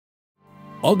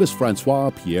Auguste Francois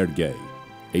Pierre Gay,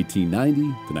 1890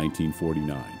 to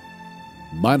 1949.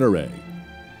 Monterey.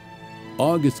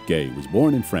 Auguste Gay was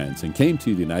born in France and came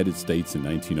to the United States in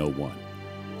 1901.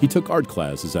 He took art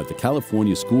classes at the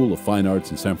California School of Fine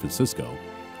Arts in San Francisco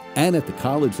and at the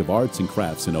College of Arts and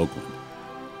Crafts in Oakland.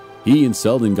 He and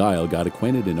Selden Guile got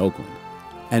acquainted in Oakland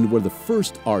and were the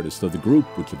first artists of the group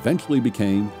which eventually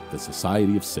became the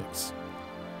Society of Six.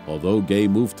 Although Gay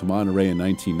moved to Monterey in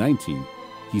 1919,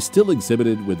 he still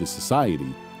exhibited with the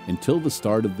Society until the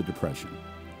start of the Depression.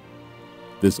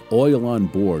 This oil on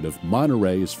board of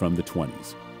Monterey is from the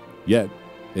 20s, yet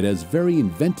it has very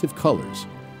inventive colors,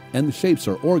 and the shapes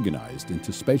are organized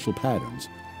into spatial patterns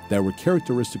that were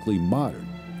characteristically modern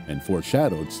and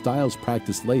foreshadowed styles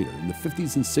practiced later in the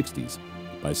 50s and 60s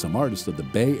by some artists of the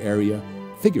Bay Area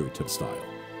figurative style.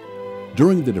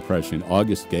 During the Depression,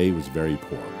 Auguste Gay was very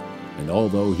poor, and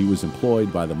although he was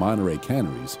employed by the Monterey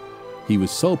canneries, he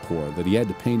was so poor that he had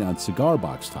to paint on cigar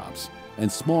box tops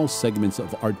and small segments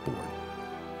of artboard.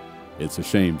 It's a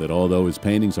shame that although his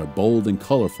paintings are bold and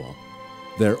colorful,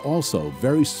 they're also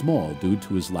very small due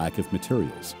to his lack of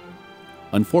materials.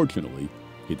 Unfortunately,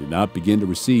 he did not begin to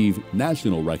receive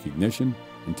national recognition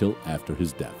until after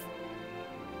his death.